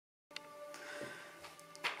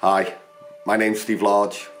Hi, my name's Steve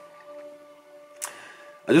Large.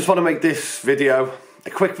 I just want to make this video, a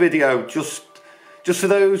quick video, just for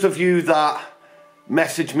those of you that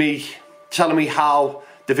message me, telling me how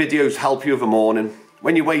the videos help you of a morning.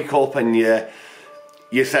 When you wake up and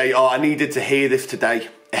you say, oh, I needed to hear this today,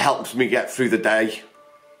 it helps me get through the day.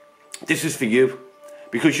 This is for you,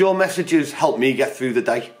 because your messages help me get through the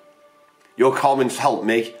day. Your comments help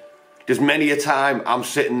me. There's many a time I'm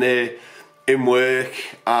sitting there in work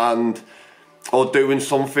or doing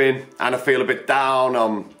something and I feel a bit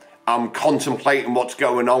down. I'm contemplating what's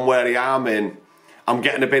going on where I am, and I'm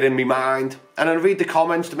getting a bit in my mind, and I read the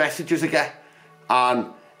comments, the messages I get,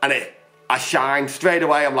 and I shine straight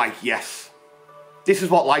away. I'm like, yes, this is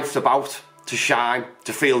what life's about, to shine,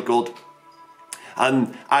 to feel good.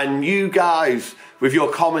 And you guys with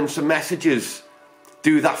your comments and messages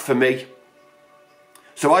do that for me.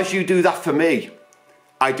 So as you do that for me,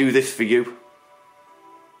 I do this for you.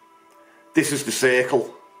 This is the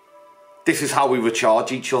circle. This is how we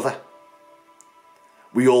recharge each other.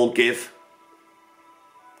 We all give.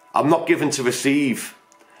 I'm not given to receive.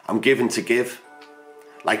 I'm given to give.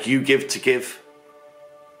 Like you give to give.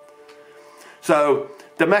 So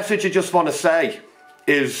the message I just want to say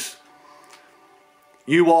is,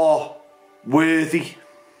 you are worthy.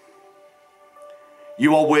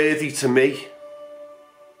 You are worthy to me.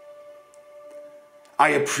 I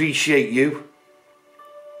appreciate you.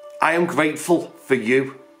 I am grateful for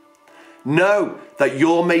you. Know that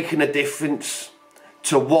you're making a difference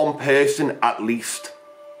to one person at least.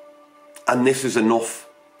 And this is enough.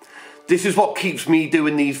 This is what keeps me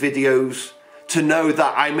doing these videos, to know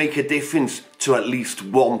that I make a difference to at least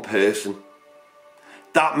one person.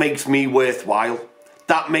 That makes me worthwhile.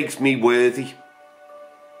 That makes me worthy.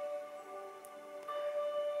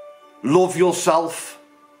 Love yourself,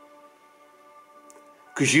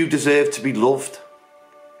 because you deserve to be loved.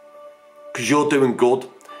 Because you're doing good.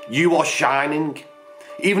 You are shining.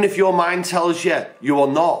 Even if your mind tells you you are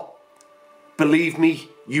not, believe me,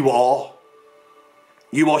 you are.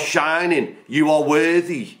 You are shining. You are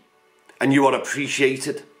worthy. And you are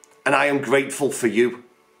appreciated. And I am grateful for you.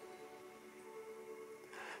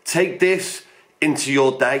 Take this into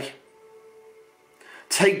your day.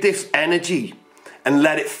 Take this energy and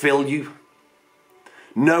let it fill you.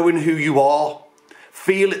 Knowing who you are.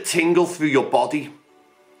 Feel it tingle through your body.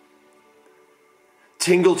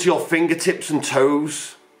 Tingle to your fingertips and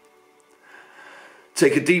toes.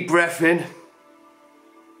 Take a deep breath in.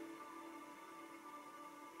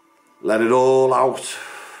 Let it all out.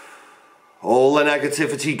 All the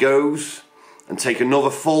negativity goes. And take another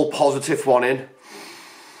full positive one in.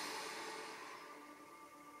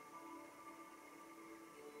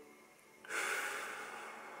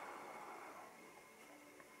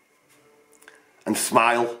 And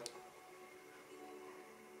smile.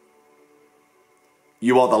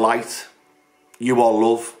 You are the light. You are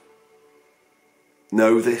love.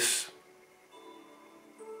 Know this.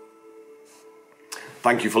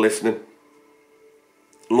 Thank you for listening.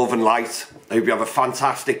 Love and light. I hope you have a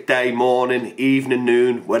fantastic day, morning, evening,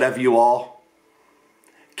 noon, wherever you are.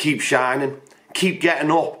 Keep shining. Keep getting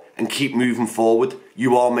up and keep moving forward.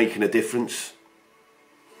 You are making a difference.